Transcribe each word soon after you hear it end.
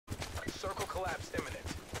collapse imminent.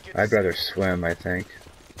 I'd rather swim, I think.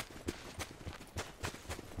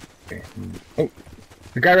 Okay. Oh,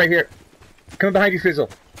 the guy right here. Coming behind you, Fizzle.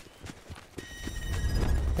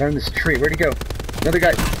 Down this tree. Where'd he go? Another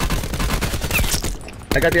guy.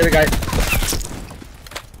 I got the other guy.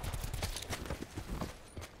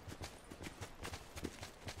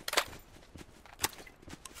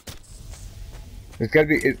 There's gotta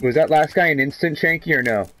be. Was that last guy an instant Shanky or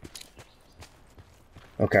no?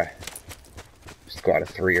 Okay. Squad of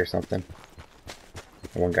 3 or something.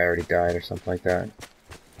 One guy already died or something like that.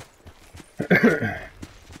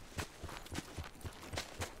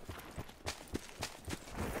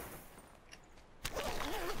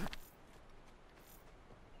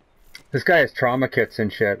 This guy has trauma kits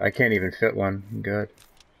and shit. I can't even fit one. I'm good.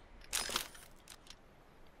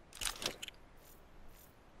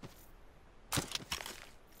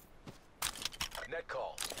 Net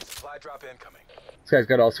call. Supply drop incoming. This guy's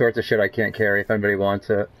got all sorts of shit I can't carry if anybody wants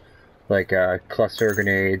it. Like cluster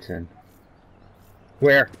grenades and...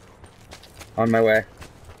 Where? On my way.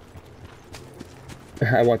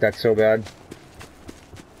 I want that so bad.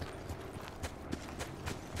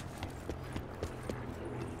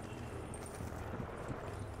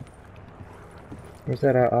 Where's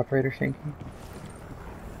that operator, Shanky?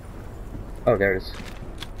 Oh, there it is.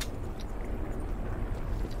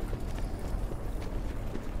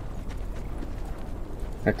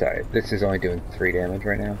 That's alright. This is only doing 3 damage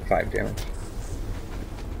right now. 5 damage.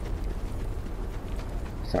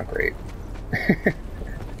 It's not great.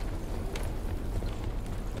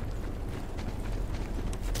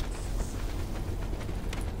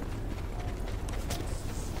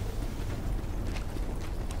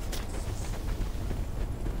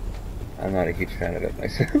 I'm not a huge fan of it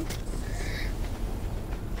myself.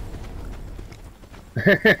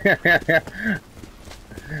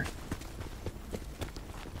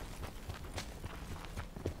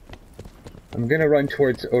 I'm gonna run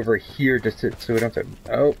towards over here just to, so we don't have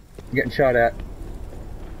to... Oh, I'm getting shot at.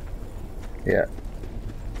 Yeah.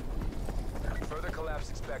 Further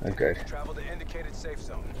collapse expected. Oh, good. Travel to indicated safe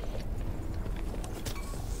zone.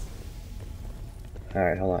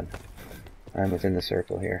 Alright, hold on. I'm within the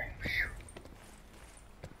circle here.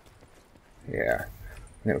 Yeah.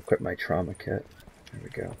 I'm gonna equip my trauma kit. There we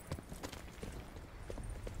go.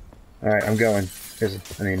 Alright, I'm going. Filthy.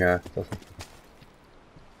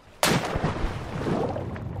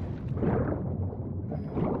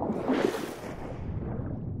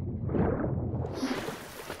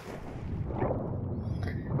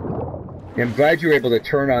 Yeah, I'm glad you were able to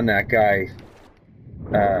turn on that guy,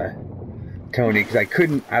 Tony, because I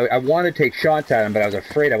couldn't... I wanted to take shots at him, but I was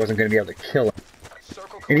afraid I wasn't going to be able to kill him.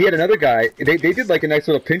 And he had another guy. They did like a nice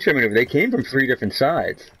little pinch maneuver. They came from 3 different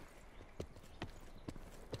sides.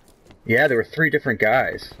 Yeah, there were 3 different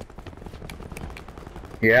guys.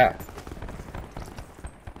 Yeah.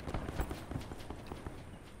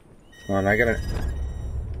 Come on, I gotta...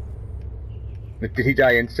 But did he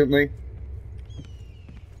die instantly?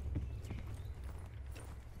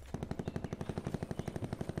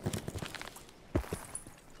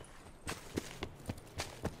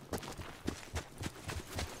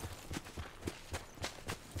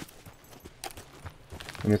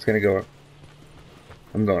 I'm just gonna go...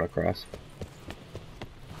 I'm going across.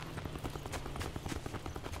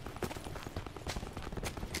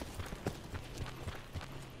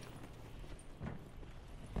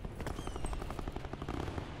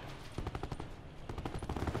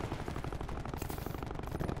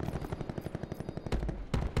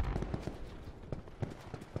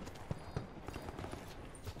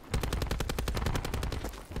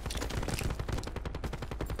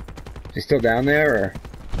 Is he still down there, or...?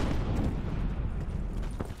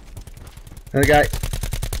 Another guy.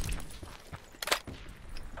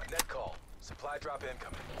 Net call. Supply drop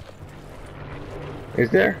incoming. Is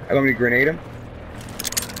there? I want me to grenade him.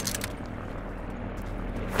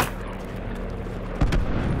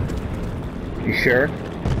 You sure?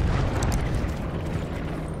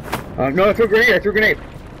 No, I threw a grenade. I threw a grenade.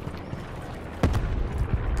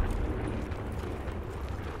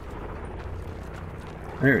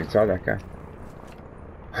 I already saw that guy.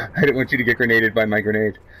 I didn't want you to get grenaded by my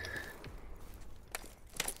grenade.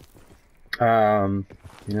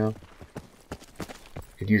 You know,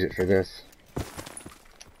 could use it for this.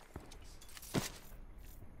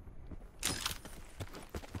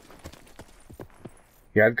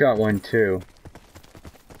 Yeah, I've got one too.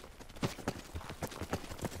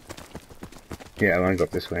 Yeah, I want to go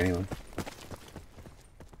up this way anyway.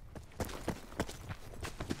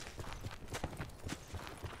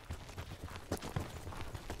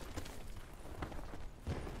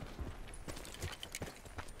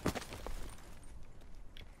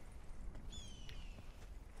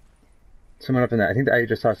 Someone up in that. I think I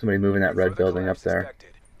just saw somebody moving that red building up there.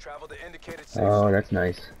 Travel to indicated safe Oh, zone. that's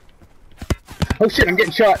nice. Oh shit, I'm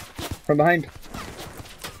getting shot from behind.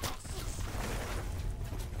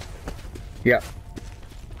 Yeah.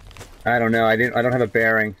 I don't know. I don't have a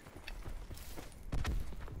bearing.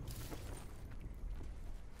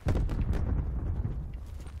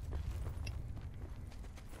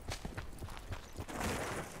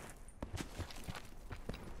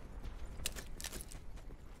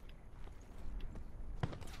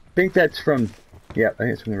 I think that's from, yeah, I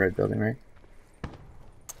think it's from the red building, right?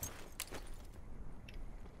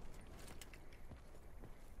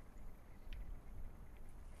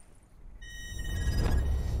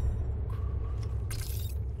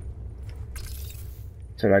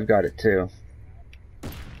 So I've got it too.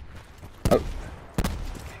 Oh.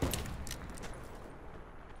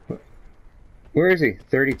 Where is he?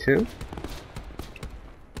 32?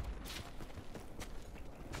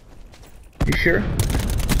 You sure?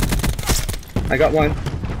 I got one.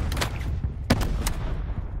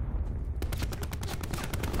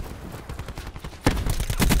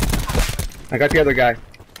 I got the other guy.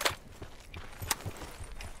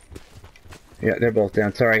 Yeah, they're both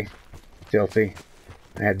down. Sorry, Filthy.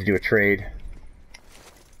 I had to do a trade.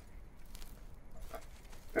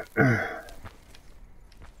 I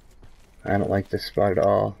don't like this spot at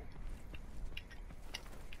all.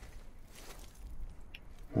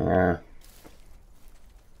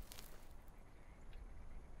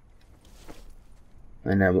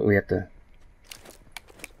 I know, but we have to...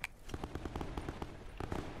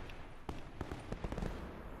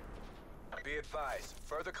 Be advised,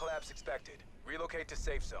 further collapse expected. Relocate to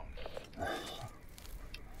safe zone.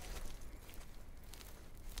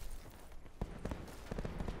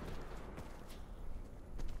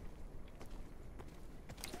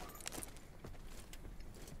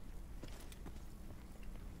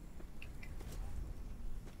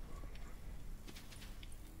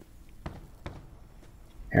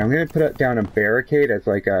 Here, I'm gonna put down a barricade as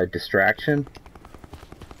like a distraction.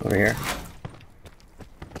 Over here.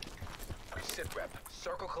 Sit rep.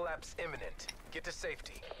 Circle collapse imminent. Get to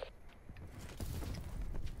safety.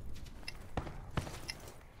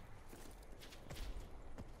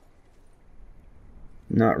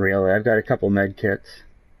 Not really. I've got a couple med kits.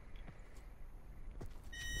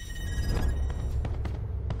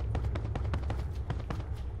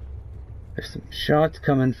 There's some shots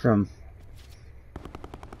coming from...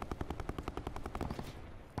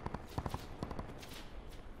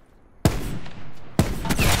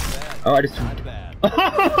 Oh, I just...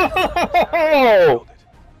 Oh!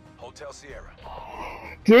 Hotel Sierra.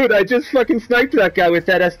 Dude, I just fucking sniped that guy with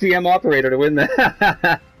that SDM operator to win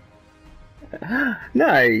that.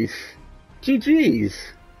 Nice. GG's.